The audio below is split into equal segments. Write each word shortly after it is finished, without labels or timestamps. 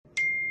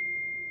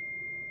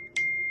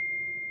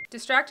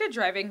Distracted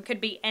driving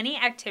could be any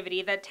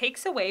activity that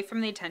takes away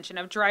from the attention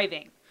of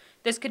driving.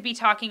 This could be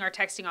talking or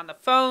texting on the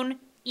phone,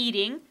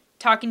 eating,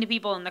 talking to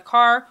people in the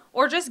car,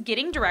 or just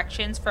getting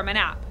directions from an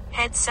app.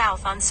 Head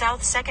south on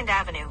South 2nd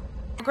Avenue.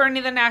 According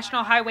to the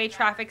National Highway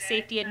Traffic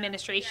Safety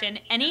Administration,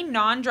 any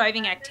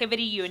non-driving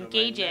activity you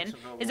engage in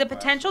is a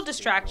potential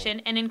distraction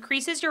and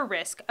increases your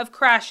risk of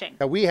crashing.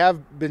 We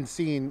have been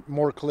seeing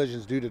more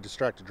collisions due to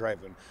distracted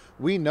driving.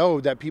 We know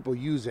that people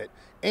use it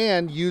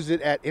and use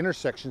it at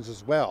intersections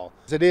as well.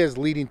 It is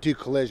leading to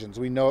collisions.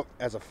 We know it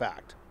as a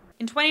fact.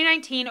 In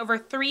 2019, over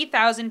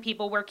 3,000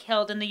 people were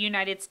killed in the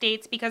United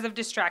States because of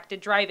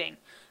distracted driving,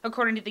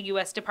 according to the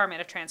U.S.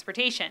 Department of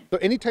Transportation. So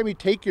anytime you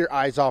take your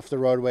eyes off the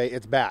roadway,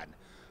 it's bad,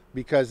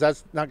 because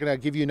that's not going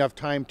to give you enough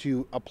time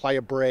to apply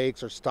a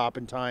brakes or stop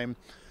in time.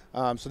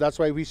 So that's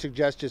why we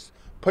suggest just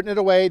putting it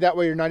away. That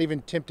way you're not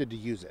even tempted to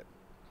use it.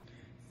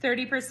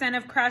 30%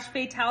 of crash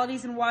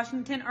fatalities in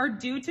Washington are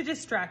due to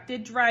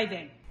distracted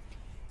driving.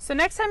 So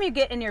next time you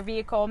get in your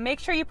vehicle, make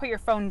sure you put your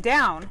phone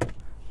down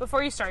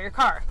before you start your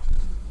car.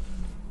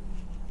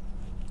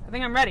 I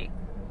think I'm ready.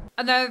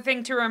 Another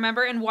thing to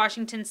remember in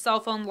Washington's cell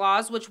phone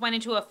laws, which went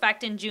into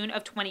effect in June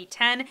of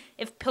 2010,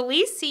 if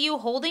police see you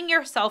holding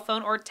your cell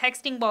phone or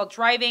texting while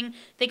driving,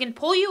 they can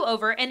pull you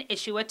over and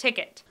issue a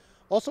ticket.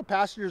 Also,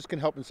 passengers can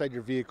help inside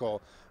your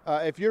vehicle.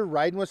 If you're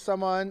riding with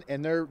someone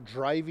and they're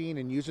driving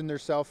and using their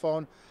cell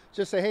phone,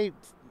 just say, hey,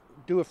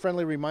 do a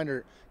friendly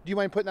reminder. Do you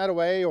mind putting that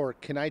away? Or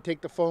can I take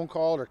the phone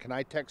call? Or can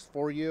I text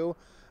for you?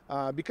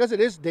 Because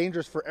it is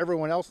dangerous for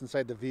everyone else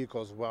inside the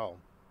vehicle as well.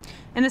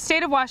 In the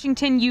state of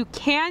Washington, you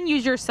can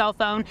use your cell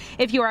phone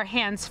if you are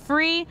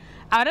hands-free,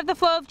 out of the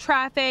flow of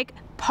traffic,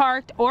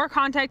 parked, or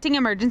contacting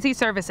emergency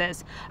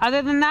services.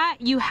 Other than that,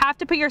 you have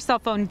to put your cell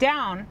phone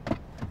down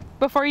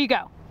before you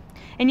go.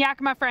 In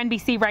Yakima for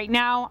NBC Right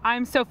Now,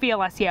 I'm Sophia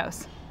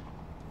Lesios.